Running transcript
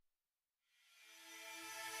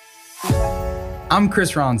I'm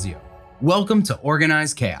Chris Ronzio. Welcome to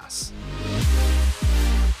Organized Chaos.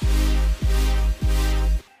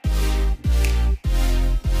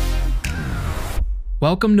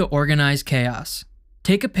 Welcome to Organized Chaos.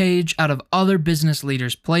 Take a page out of other business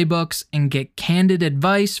leaders' playbooks and get candid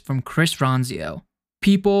advice from Chris Ronzio.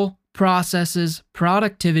 People, processes,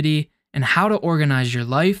 productivity, and how to organize your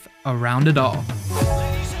life around it all.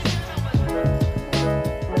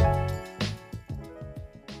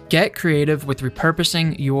 Get creative with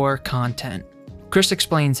repurposing your content. Chris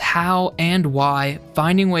explains how and why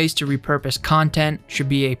finding ways to repurpose content should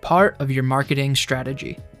be a part of your marketing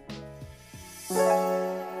strategy.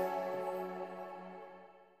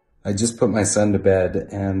 I just put my son to bed,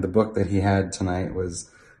 and the book that he had tonight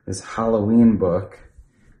was this Halloween book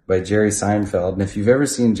by Jerry Seinfeld. And if you've ever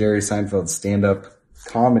seen Jerry Seinfeld's stand-up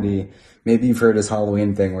comedy, maybe you've heard his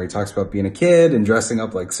Halloween thing where he talks about being a kid and dressing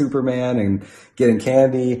up like Superman and getting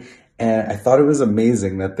candy. And I thought it was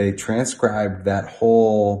amazing that they transcribed that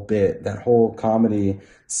whole bit, that whole comedy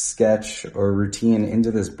sketch or routine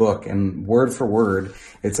into this book. And word for word,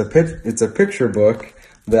 it's a picture book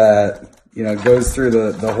that, you know, goes through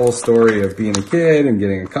the whole story of being a kid and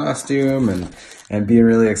getting a costume and being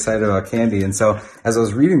really excited about candy. And so as I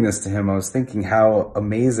was reading this to him, I was thinking how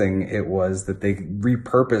amazing it was that they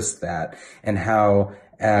repurposed that, and how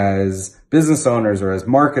as business owners or as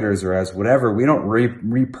marketers or as whatever, we don't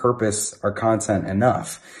repurpose our content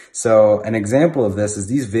enough. So an example of this is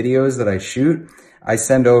these videos that I shoot, I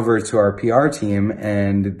send over to our PR team,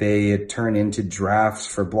 and they turn into drafts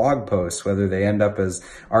for blog posts, whether they end up as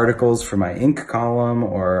articles for my Inc. column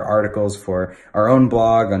or articles for our own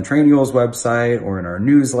blog on Trainual's website or in our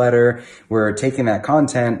newsletter. We're taking that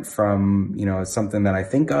content from, you know, something that I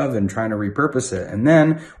think of and trying to repurpose it. And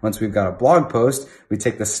then once we've got a blog post, we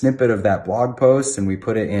take the snippet of that blog post and we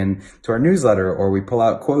put it in to our newsletter, or we pull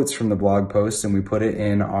out quotes from the blog post and we put it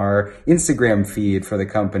in our Instagram feed for the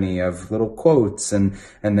company of little quotes. And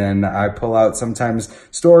then I pull out sometimes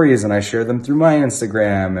stories and I share them through my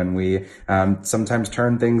Instagram, and we sometimes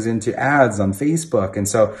turn things into ads on Facebook. And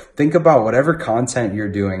so think about whatever content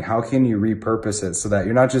you're doing, how can you repurpose it so that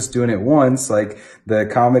you're not just doing it once like the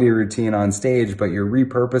comedy routine on stage, but you're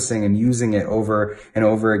repurposing and using it over and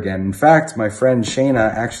over again. In fact, my friend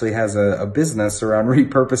Shayna actually has a business around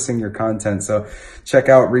repurposing your content. So check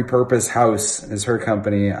out Repurpose House is her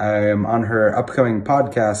company. I am on her upcoming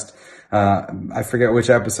podcast. I forget which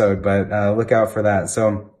episode, but look out for that.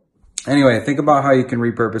 So anyway, think about how you can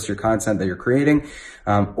repurpose your content that you're creating,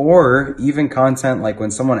 or even content like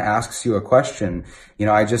when someone asks you a question. You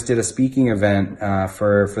know, I just did a speaking event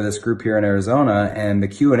for this group here in Arizona, and the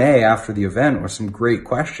Q&A after the event were some great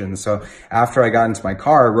questions. So after I got into my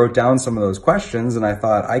car, I wrote down some of those questions, and I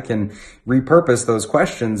thought I can repurpose those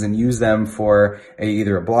questions and use them for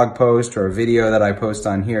either a blog post or a video that I post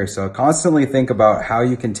on here. So constantly think about how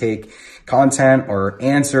you can take content or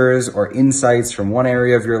answers or insights from one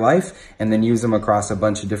area of your life and then use them across a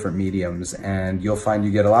bunch of different mediums, and you'll find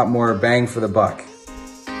you get a lot more bang for the buck.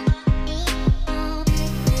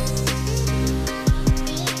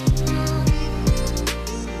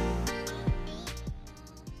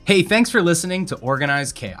 Hey, thanks for listening to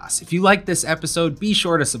Organized Chaos. If you liked this episode, be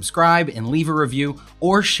sure to subscribe and leave a review,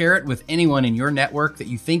 or share it with anyone in your network that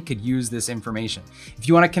you think could use this information. If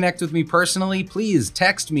you want to connect with me personally, please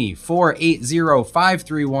text me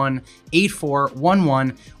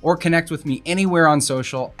 480-531-8411, or connect with me anywhere on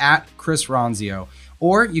social at Chris Ronzio,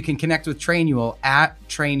 or you can connect with Trainual at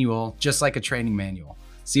Trainual, just like a training manual.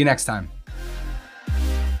 See you next time.